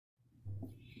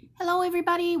Hello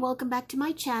everybody, welcome back to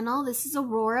my channel. This is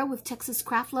Aurora with Texas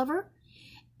Craft Lover,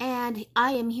 and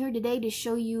I am here today to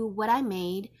show you what I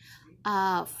made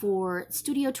for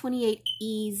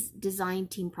Studio28e's design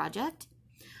team project.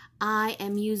 I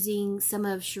am using some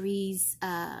of Cherie's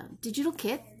digital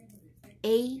kit,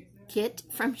 a kit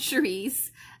from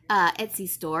Cherie's Etsy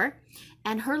store,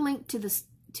 and her link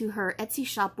to her Etsy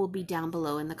shop will be down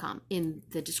below in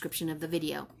the description of the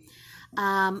video.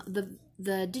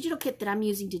 The digital kit that I'm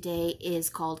using today is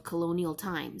called Colonial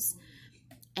Times,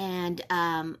 and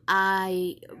I'm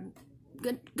gonna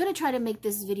try to make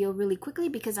this video really quickly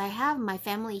because I have my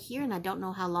family here and I don't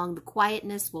know how long the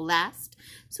quietness will last.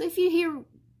 So if you hear,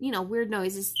 weird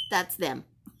noises, that's them.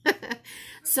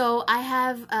 So I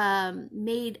have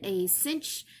made a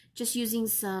cinch just using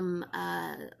some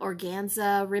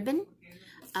organza ribbon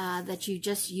that you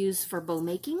just use for bow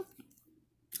making,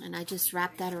 and I just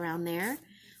wrap that around there.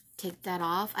 Take that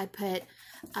off. I put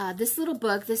this little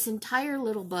book. This entire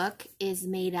little book is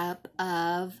made up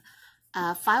of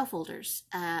file folders.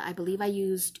 I believe I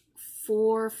used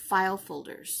 4 file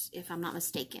folders, if I'm not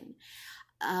mistaken.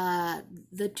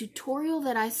 The tutorial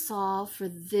that I saw for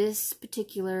this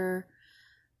particular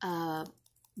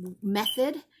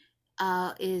method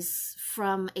is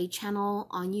from a channel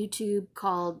on YouTube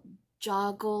called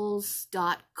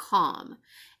Jogglesdotcom,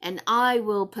 and I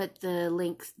will put the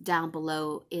links down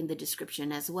below in the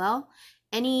description as well.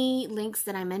 Any links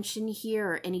that I mention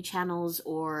here, or any channels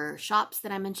or shops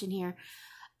that I mention here,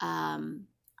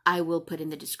 I will put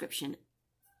in the description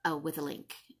with a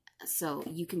link, so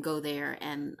you can go there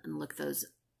and look those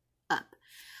up.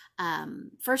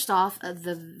 First off,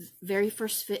 the very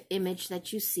first image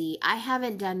that you see, I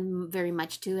haven't done very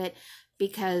much to it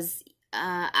because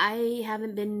I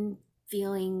haven't been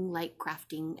feeling like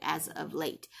crafting as of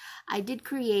late. I did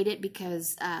create it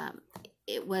because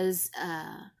it was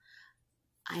I'm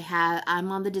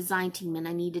on the design team and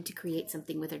I needed to create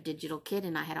something with her digital kit,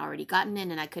 and I had already gotten in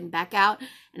and I couldn't back out,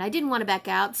 and I didn't want to back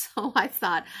out, so I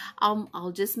thought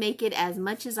I'll just make it as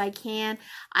much as I can.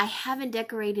 I haven't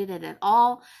decorated it at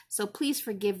all, so please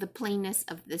forgive the plainness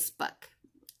of this book.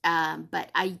 But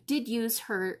I did use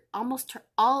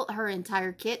all her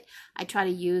entire kit. I try to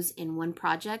use in one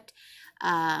project,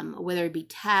 whether it be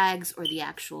tags or the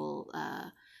actual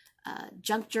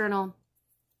junk journal.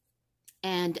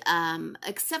 And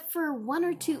except for 1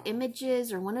 or 2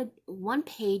 images or one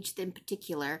page in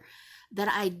particular that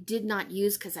I did not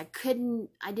use because I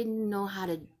didn't know how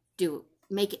to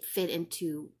make it fit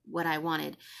into what I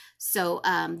wanted. So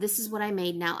this is what I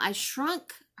made. Now I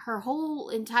shrunk her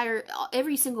whole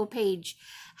every single page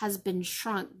has been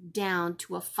shrunk down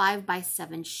to a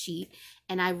 5x7 sheet,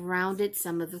 and I rounded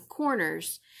some of the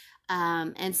corners.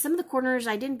 And some of the corners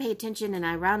I didn't pay attention and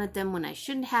I rounded them when I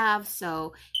shouldn't have.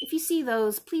 So if you see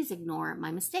those, please ignore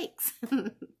my mistakes.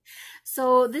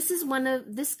 So this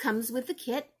comes with the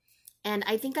kit, and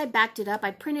I think I backed it up. I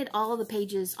printed all the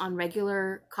pages on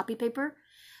regular copy paper.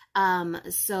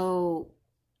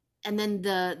 And then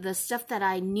the stuff that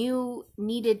I knew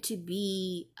needed to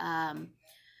be, a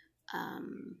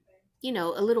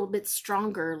little bit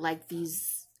stronger, like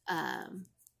these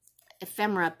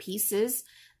ephemera pieces,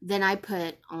 then I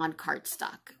put on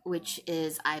cardstock, which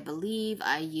is, I believe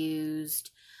I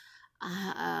used,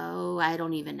 I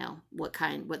don't even know what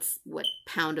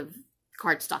pound of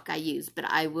cardstock I used, but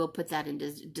I will put that in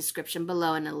the description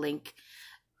below and a link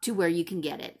to where you can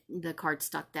get it, the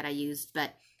cardstock that I used,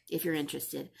 but if you're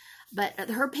interested.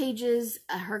 But her pages,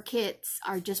 her kits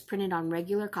are just printed on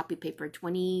regular copy paper,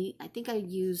 I think I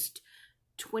used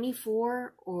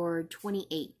 24 or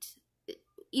 28.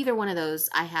 Either one of those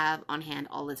I have on hand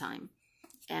all the time,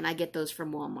 and I get those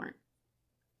from Walmart.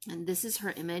 And this is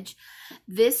her image.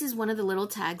 This is one of the little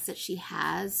tags that she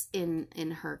has in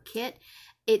her kit.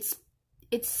 It's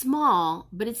small,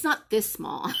 but it's not this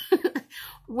small.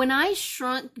 When I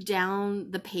shrunk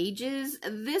down the pages,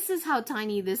 this is how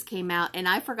tiny this came out, and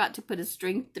I forgot to put a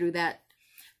string through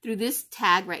this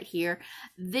tag right here.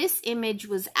 This image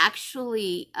was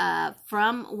actually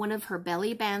from one of her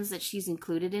belly bands that she's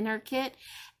included in her kit,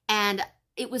 and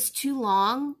it was too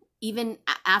long even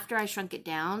after I shrunk it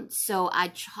down, so I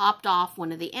chopped off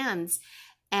one of the ends,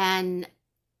 and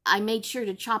I made sure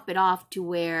to chop it off to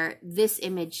where this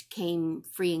image came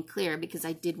free and clear because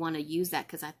I did want to use that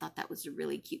because I thought that was a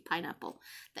really cute pineapple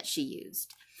that she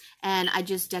used. And I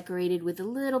just decorated with a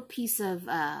little piece of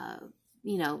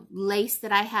lace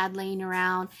that I had laying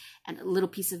around, and a little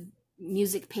piece of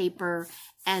music paper,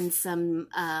 and some,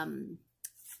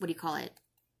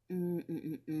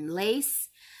 lace.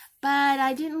 But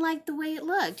I didn't like the way it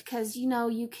looked because,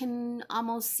 you can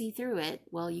almost see through it.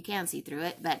 Well, you can see through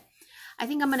it, but I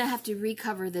think I'm going to have to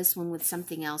recover this one with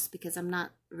something else because I'm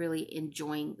not really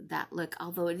enjoying that look.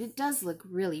 Although it does look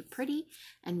really pretty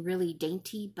and really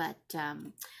dainty, but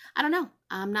I don't know.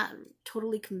 I'm not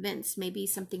totally convinced. Maybe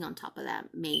something on top of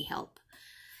that may help.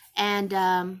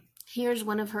 And here's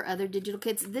one of her other digital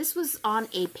kits. This was on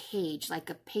a page, like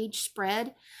a page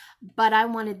spread, but I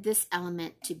wanted this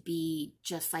element to be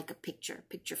just like a picture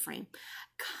frame.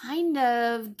 Kind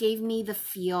of gave me the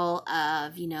feel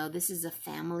of, you know, this is a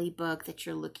family book that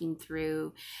you're looking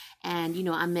through. And, you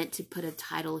know, I meant to put a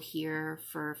title here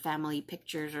for family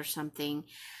pictures or something.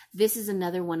 This is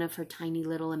another one of her tiny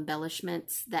little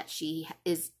embellishments that she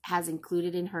has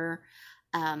included in her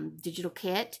digital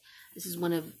kit. This is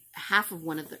half of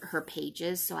one of her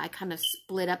pages, so I kind of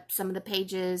split up some of the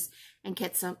pages and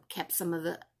kept some of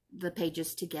the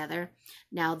pages together.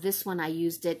 Now this one I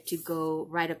used it to go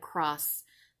right across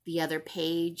the other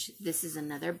page. This is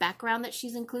another background that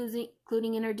she's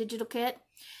including in her digital kit.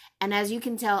 And as you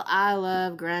can tell, I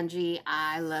love grungy.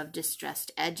 I love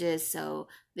distressed edges. So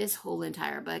this whole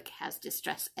entire book has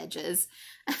distressed edges.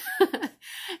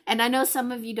 And I know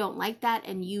some of you don't like that.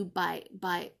 And you,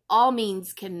 by all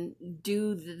means, can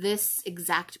do this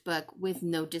exact book with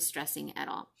no distressing at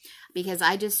all. Because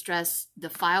I distress the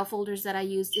file folders that I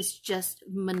used. It's just,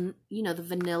 you know, the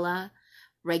vanilla,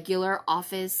 regular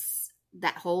office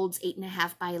that holds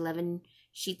 8.5 by 11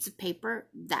 sheets of paper.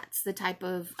 That's the type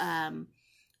of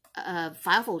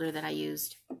file folder that I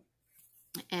used.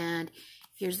 And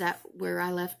here's that where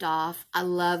I left off. I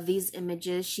love these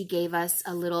images. She gave us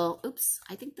a little, oops,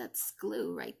 I think that's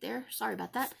glue right there. Sorry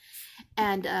about that.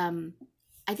 And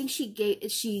I think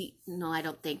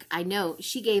I know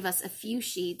she gave us a few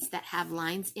sheets that have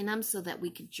lines in them so that we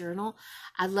could journal.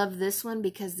 I love this one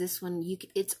because this one,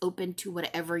 it's open to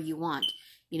whatever you want.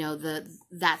 You know,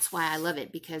 that's why I love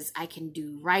it, because I can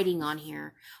do writing on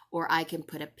here, or I can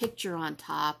put a picture on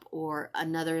top, or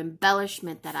another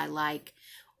embellishment that I like,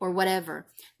 or whatever.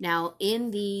 Now,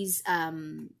 in these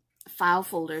file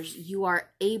folders, you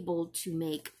are able to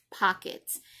make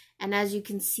pockets. And as you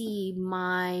can see,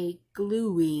 my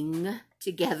gluing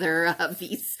together of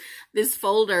this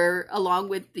folder along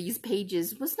with these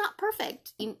pages was not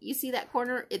perfect. You see that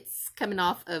corner? It's coming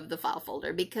off of the file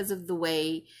folder because of the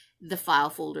way the file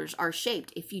folders are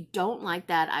shaped. If you don't like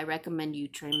that, I recommend you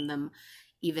trim them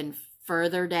even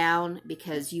further down,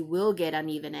 because you will get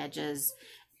uneven edges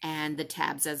and the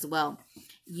tabs as well.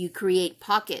 You create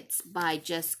pockets by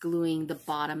just gluing the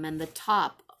bottom and the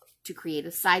top to create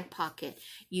a side pocket.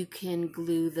 You can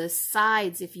glue the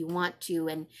sides if you want to,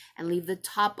 and leave the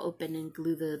top open and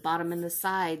glue the bottom and the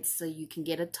sides so you can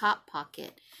get a top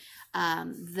pocket.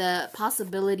 The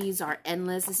possibilities are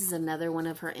endless. This is another one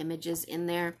of her images in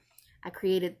there. I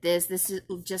created this. This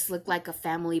just looked like a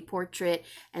family portrait,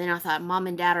 and then I thought mom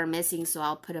and dad are missing, so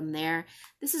I'll put them there.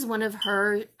 This is one of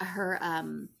her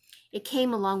it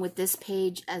came along with this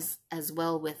page as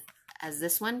well as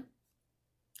this one.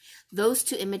 Those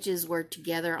two images were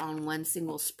together on one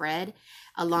single spread,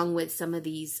 along with some of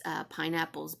these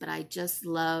pineapples, but I just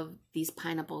love these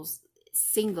pineapples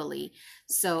singly,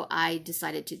 so I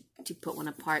decided to put one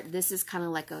apart. This is kind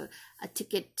of like a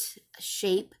ticket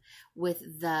shape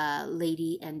with the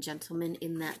lady and gentleman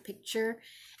in that picture,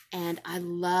 and I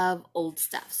love old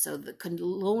stuff, so the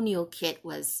Colonial kit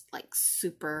was like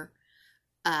super,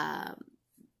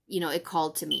 you know, it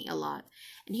called to me a lot.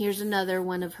 And here's another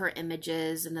one of her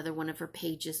images, another one of her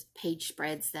page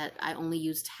spreads that I only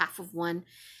used half of one.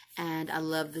 And I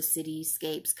love the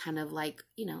cityscapes, kind of like,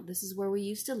 you know, this is where we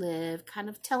used to live, kind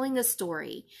of telling a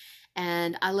story.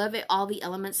 And I love it, all the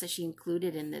elements that she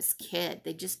included in this kit.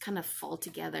 They just kind of fall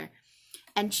together.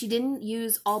 And she didn't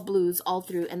use all blues all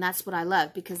through, and that's what I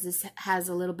love, because this has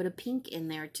a little bit of pink in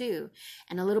there too,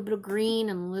 and a little bit of green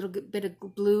and a little bit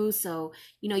of blue, so,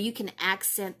 you know, you can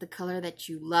accent the color that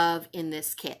you love in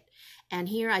this kit. And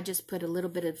here I just put a little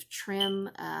bit of trim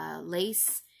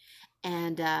lace,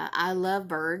 and I love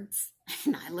birds,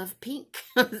 and I love pink,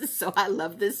 so I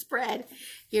love this spread.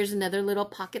 Here's another little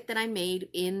pocket that I made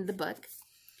in the book.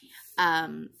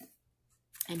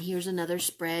 And here's another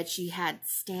spread. She had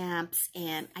stamps,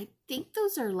 and I think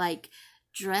those are like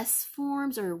dress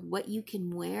forms or what you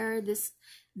can wear.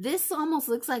 This almost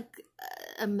looks like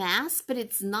a mask, but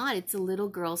it's not. It's a little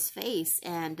girl's face,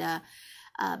 and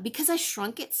because I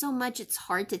shrunk it so much, it's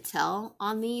hard to tell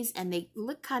on these, and they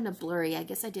look kind of blurry. I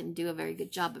guess I didn't do a very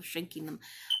good job of shrinking them,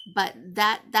 but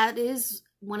that is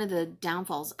one of the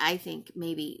downfalls, I think,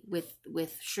 maybe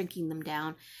with shrinking them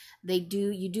down.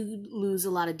 You do lose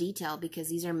a lot of detail because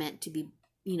these are meant to be,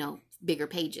 you know, bigger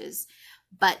pages.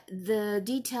 but the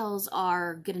details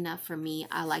are good enough for me.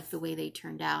 I like the way they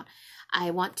turned out.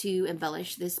 I want to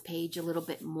embellish this page a little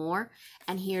bit more,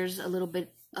 and here's a little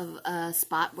bit of a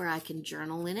spot where I can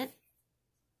journal in it.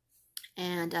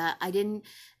 And I didn't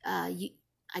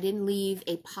leave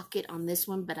a pocket on this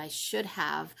one, but I should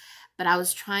have. But I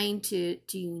was trying to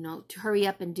hurry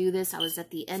up and do this. I was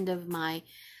at the end of my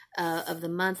of the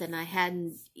month, and I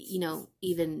hadn't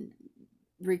even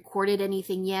recorded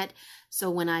anything yet. So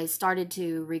when I started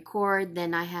to record,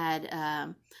 then I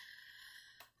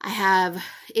have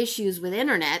issues with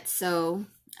internet, so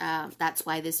that's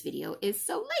why this video is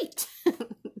so late.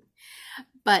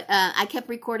 But I kept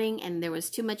recording, and there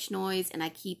was too much noise, and I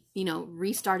keep,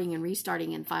 restarting and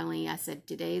restarting, and finally I said,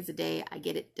 today is the day I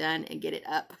get it done and get it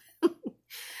up.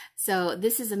 So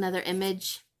this is another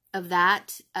image of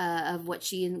that, of what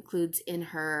she includes in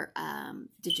her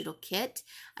digital kit.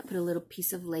 I put a little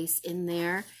piece of lace in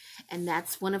there, and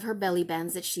that's one of her belly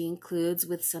bands that she includes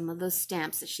with some of those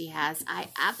stamps that she has. I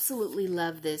absolutely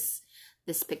love this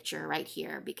picture right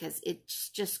here because it's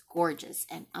just gorgeous.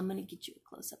 And I'm going to get you a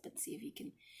close-up and see if you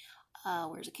can,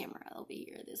 where's the camera? Over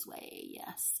here, this way.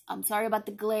 Yes. I'm sorry about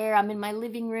the glare. I'm in my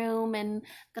living room and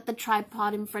got the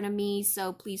tripod in front of me,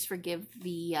 so please forgive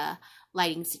the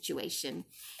lighting situation.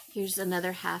 Here's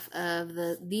another half of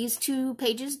these two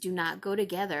pages do not go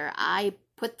together. I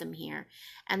put them here.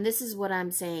 And this is what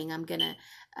I'm saying. I'm going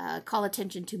to call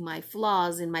attention to my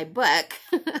flaws in my book.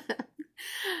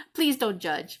 Please don't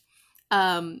judge.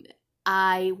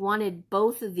 I wanted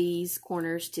both of these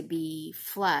corners to be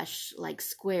flush, like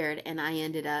squared, and I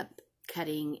ended up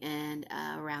cutting and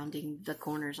rounding the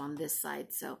corners on this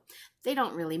side. So they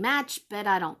don't really match, but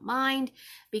I don't mind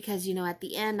because, at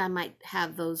the end I might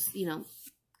have those,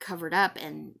 covered up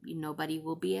and nobody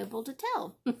will be able to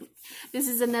tell. This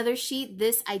is another sheet.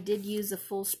 This, I did use a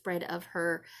full spread of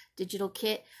her digital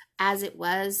kit as it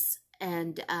was.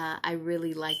 And I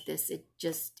really like this.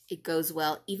 It goes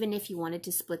well. Even if you wanted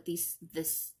to split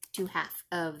this two half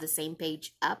of the same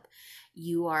page up,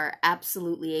 you are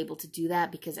absolutely able to do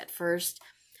that, because at first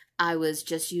I was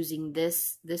just using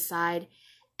this side,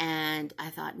 and I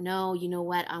thought, no, you know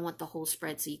what? I want the whole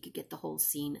spread so you could get the whole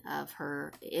scene of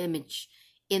her image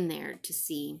in there to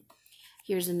see.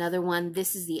 Here's another one.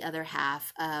 This is the other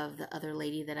half of the other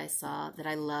lady that I saw, that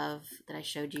I love, that I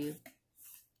showed you.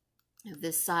 Of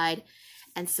this side.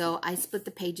 And so I split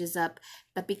the pages up,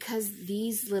 but because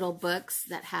these little books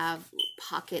that have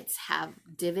pockets have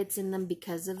divots in them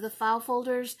because of the file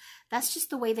folders, that's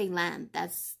just the way they land.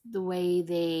 That's the way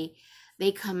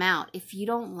they come out. If you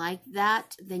don't like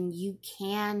that, then you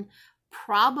can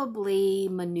probably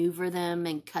maneuver them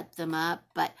and cut them up,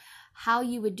 but how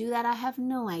you would do that, I have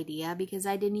no idea, because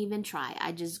I didn't even try.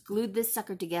 I just glued this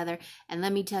sucker together, and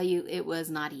let me tell you, it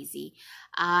was not easy.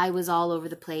 I was all over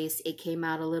the place. It came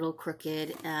out a little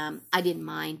crooked. I didn't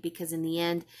mind, because in the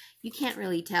end, you can't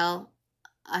really tell.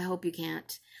 I hope you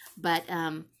can't. But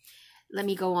let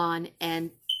me go on,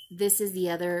 and this is the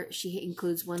other. She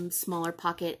includes one smaller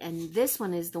pocket, and this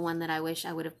one is the one that I wish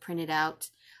I would have printed out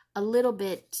a little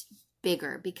bit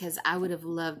bigger, because I would have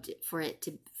loved for it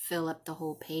to fill up the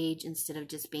whole page instead of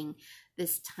just being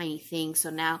this tiny thing. So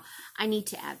now I need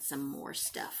to add some more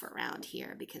stuff around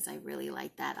here because I really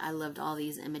like that. I loved all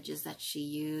these images that she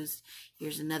used.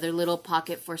 Here's another little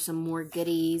pocket for some more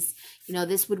goodies.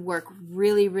 This would work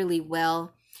really, really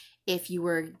well if you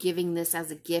were giving this as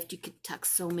a gift. You could tuck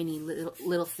so many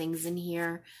little things in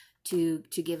here to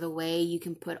give away. You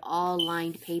can put all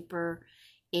lined paper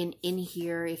in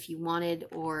here if you wanted,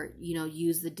 or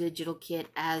use the digital kit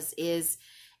as is,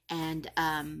 and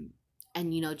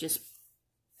just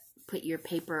put your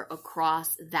paper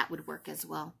across. That would work as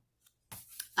well.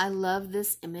 I love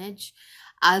this image.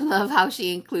 I love how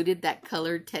she included that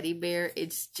colored teddy bear.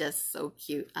 It's just so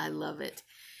cute. I love it.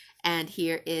 And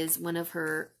here is one of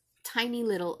her tiny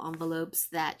little envelopes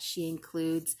that she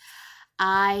includes.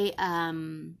 I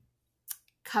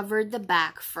covered the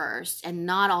back first, and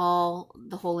not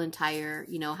the whole entire,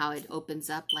 how it opens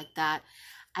up like that.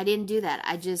 I didn't do that.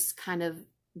 I just kind of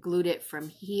glued it from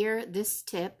here, this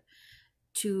tip,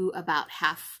 to about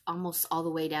half, almost all the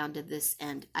way down to this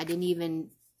end. I didn't even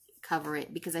cover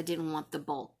it because I didn't want the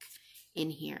bulk in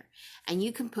here. And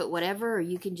you can put whatever, or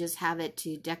you can just have it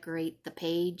to decorate the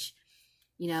page.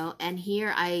 And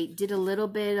here I did a little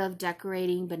bit of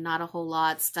decorating, but not a whole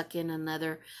lot. Stuck in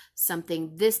another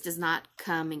something. This does not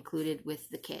come included with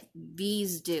the kit.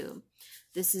 These do.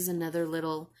 This is another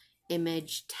little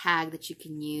image tag that you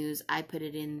can use. I put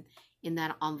it in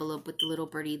that envelope with the little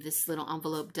birdie. This little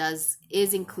envelope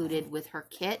is included with her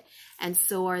kit, and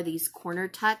so are these corner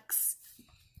tucks.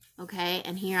 Okay,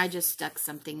 and here I just stuck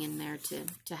something in there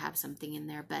to have something in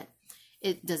there, but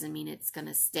it doesn't mean it's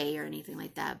gonna stay or anything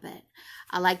like that. But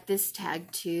I like this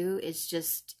tag too. It's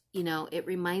just, you know, it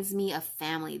reminds me of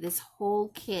family. This whole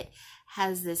kit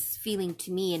has this feeling,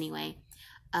 to me anyway,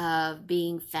 of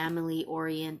being family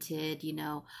oriented, you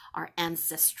know, our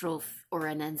ancestral, or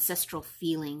an ancestral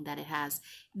feeling that it has.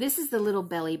 This is the little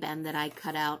belly band that I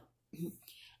cut out.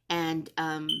 And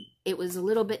it was a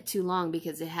little bit too long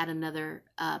because it had another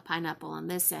pineapple on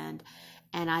this end,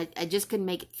 and I just couldn't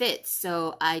make it fit.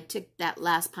 So I took that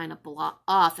last pineapple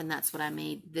off, and that's what I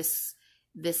made this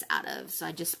out of. So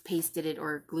I just pasted it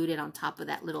or glued it on top of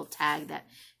that little tag that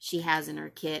she has in her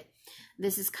kit.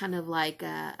 This is kind of like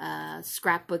a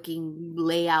scrapbooking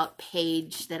layout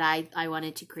page that I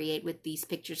wanted to create with these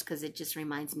pictures, because it just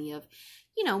reminds me of,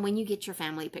 you know, when you get your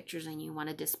family pictures and you want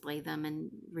to display them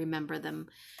and remember them.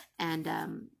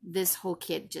 And this whole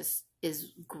kit just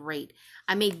is great.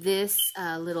 I made this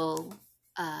little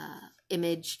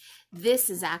image. This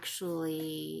is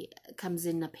actually, comes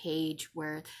in a page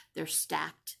where they're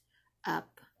stacked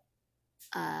up,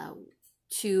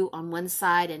 2 on one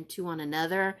side and 2 on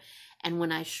another. And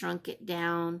when I shrunk it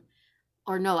down,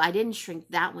 or no, I didn't shrink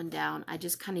that one down. I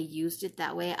just kind of used it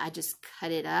that way. I just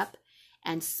cut it up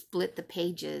and split the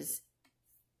pages.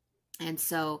 And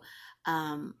so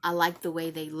I like the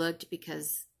way they looked,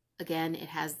 because again, it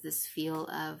has this feel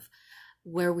of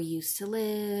where we used to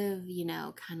live, you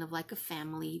know, kind of like a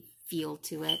family feel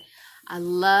to it. I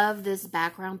love this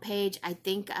background page. I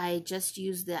think I just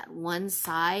used that one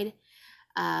side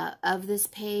of this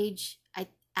page.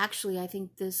 I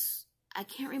think this, I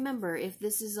can't remember if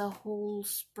this is a whole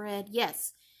spread.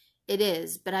 Yes, it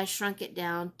is, but I shrunk it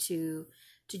down to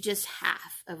just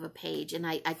half of a page, and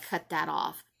I cut that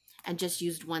off and just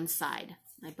used one side,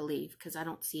 I believe, because I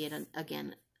don't see it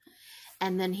again.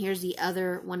 And then here's the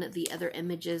other one of the other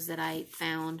images that I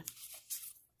found,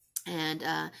 and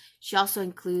she also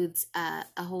includes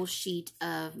a whole sheet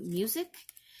of music,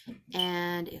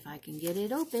 and if I can get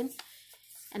it open,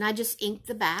 and I just inked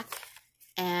the back,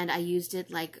 and I used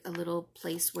it like a little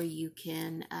place where you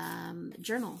can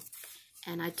journal,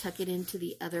 and I tuck it into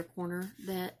the other corner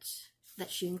that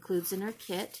she includes in her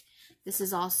kit. This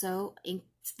is also inked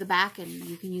the back, and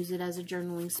you can use it as a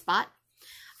journaling spot.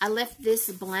 I left this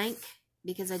blank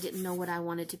because I didn't know what I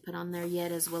wanted to put on there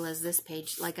yet, as well as this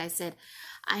page. Like I said,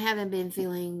 I haven't been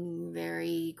feeling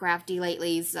very crafty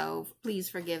lately, so please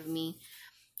forgive me.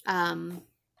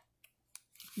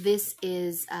 This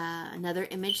is another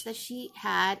image that she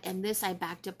had, and this I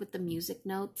backed up with the music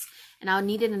notes, and I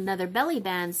needed another belly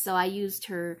band, so I used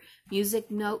her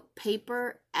music note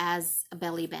paper as a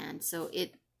belly band, so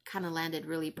it kind of landed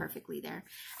really perfectly there.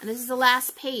 And this is the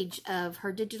last page of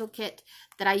her digital kit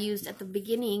that I used at the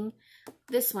beginning.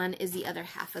 This one is the other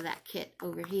half of that kit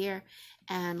over here,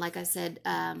 and like I said,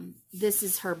 this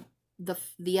is her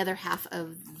the other half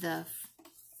of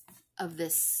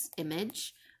this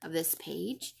image, of this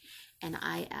page, and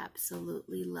I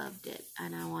absolutely loved it,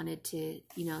 and I wanted to,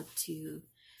 you know, to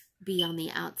be on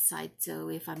the outside, so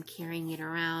if I'm carrying it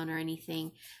around or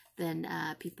anything, then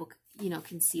people, you know,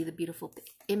 can see the beautiful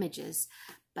images.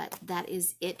 But that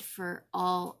is it for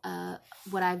all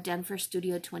what I've done for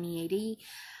Studio28e.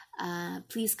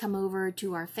 Please come over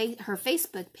to her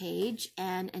Facebook page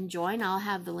and join. I'll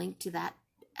have the link to that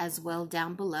as well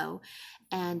down below.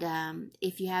 And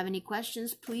if you have any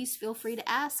questions, please feel free to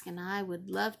ask, and I would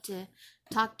love to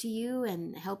talk to you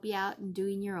and help you out in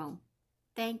doing your own.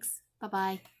 Thanks.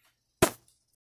 Bye-bye.